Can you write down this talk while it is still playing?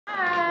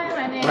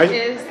name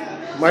is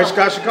Mike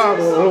Scott,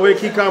 Chicago. The only way to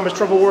keep calm is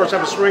trouble works.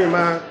 Have a spring,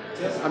 man.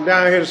 I'm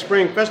down here at the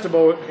Spring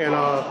Festival, and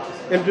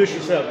introduce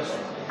yourself.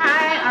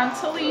 Hi, I'm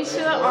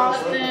Talisha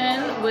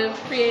Alston with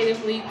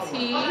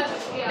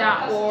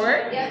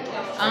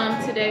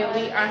creativelytea.org. Today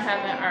we are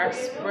having our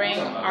spring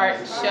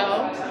art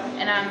show,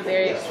 and I'm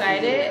very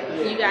excited.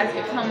 You guys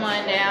can come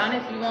on down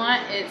if you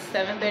want. It's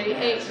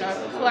 738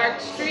 North Clark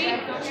Street.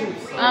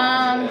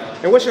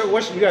 And what's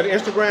you got an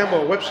Instagram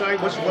or a website?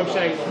 What's the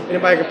website?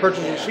 Anybody can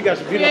purchase it. She got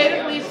some beautiful.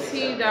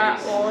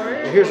 Creativelytea.org.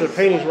 And here's the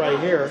paintings right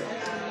here.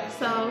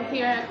 So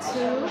here are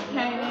two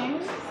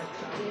paintings.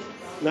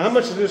 Now, how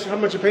much is this? How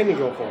much a painting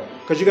go for?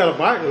 Because you got to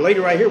buy. The lady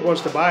right here wants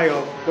to buy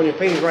one of your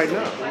paintings right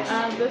now.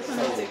 This one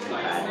is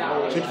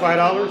 $65.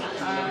 $65.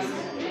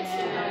 And this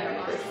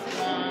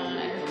one,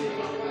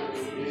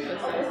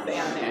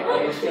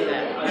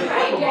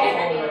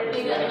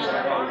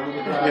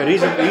 Yeah,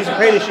 these are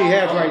paintings she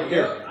has right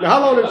there. Now,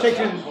 how long did it take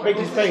you to make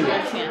these paintings? They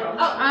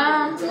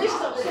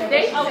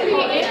can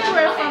be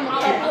anywhere from a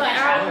couple of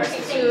hours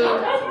to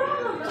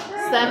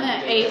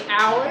 7-8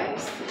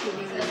 hours.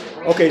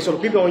 Okay, so the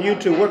people on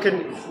YouTube,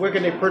 where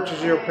can they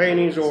purchase your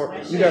paintings? Or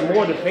you got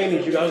more than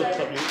paintings, you got other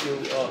stuff you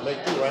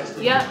make too, right?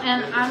 Yeah,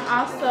 and I'm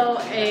also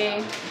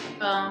a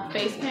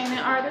face painting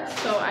artist,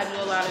 so I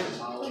do a lot of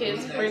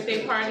kids'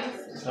 birthday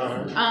parties.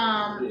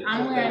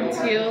 I'm wearing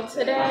teal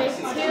today.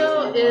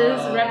 Teal is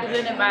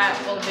represented by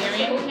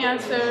ovarian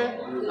cancer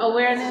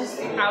awareness.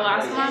 I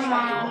lost my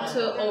mom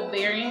to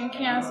ovarian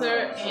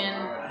cancer in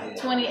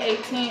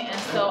 2018, and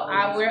so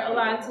I wear a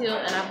lot of teal,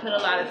 and I put a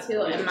lot of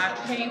teal in my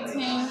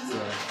paintings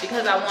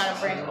because I want to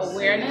bring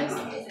awareness.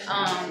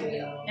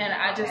 And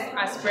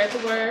I spread the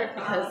word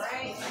because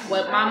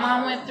what my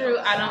mom went through,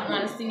 I don't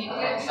want to see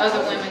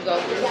other women go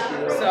through.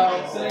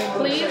 So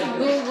please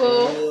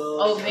Google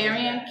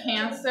ovarian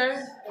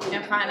cancer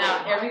and find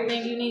out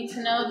everything you need to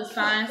know, the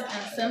signs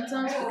and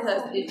symptoms,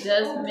 because it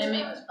does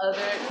mimic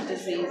other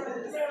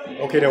diseases.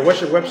 Okay, now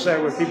what's your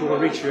website where people will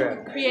reach you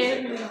at?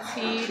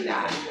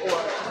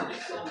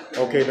 creativelytea.org.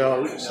 Okay,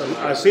 now so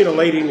I seen a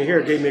lady in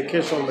here gave me a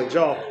kiss on the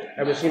jaw. I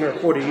haven't seen her in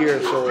 40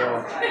 years, so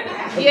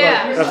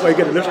that's why I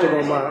get a lipstick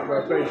on my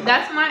face.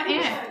 That's my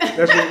aunt. I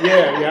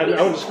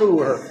went to school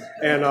with her.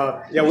 And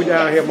we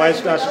down here, Mike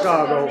Scott,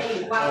 Chicago.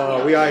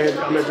 We out here,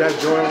 I'm just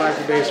enjoying life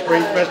today,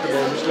 Spring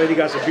Festival. This lady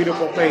got some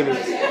beautiful paintings.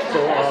 So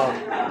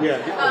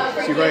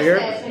see right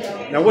here?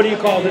 Now what do you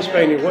call this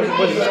painting? What is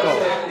this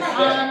called?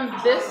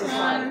 This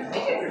one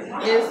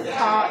is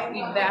called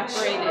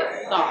Evaporated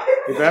Thought.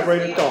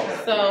 Evaporated Thought.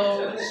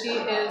 So she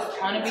is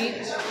on a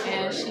beach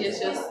and she is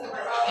just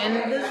in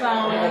the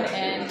zone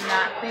and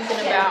not thinking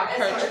about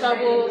her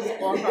troubles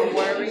or her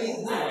worries.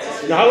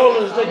 Now how long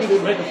does it take you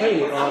to make a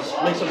painting or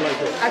make something like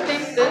this? I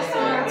think this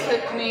one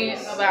took me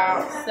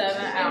about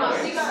 7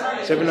 hours.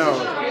 7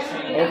 hours.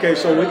 Okay,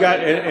 so we got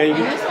and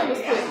this one was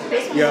quick.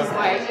 This one was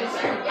like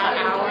an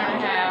hour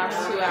and a half,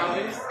 2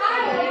 hours.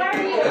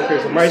 Okay,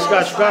 so Mike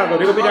Scott, Chicago.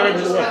 They're gonna be down here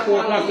until what,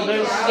 4 o'clock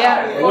today?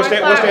 Yeah. What's the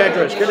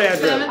address? Get the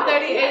address.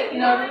 738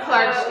 North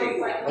Clark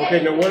Street. Okay,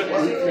 now what?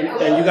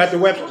 And you got the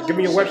website. Give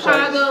me your website.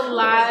 Chicago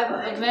live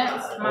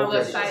events. My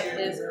website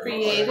is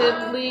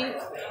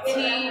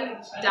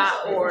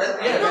creativelytea.org.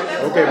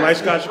 Okay, Mike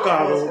Scott,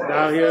 Chicago,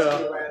 down here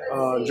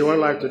enjoying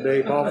life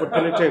today. Balfour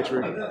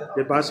Penitentiary.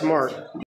 Get by smart.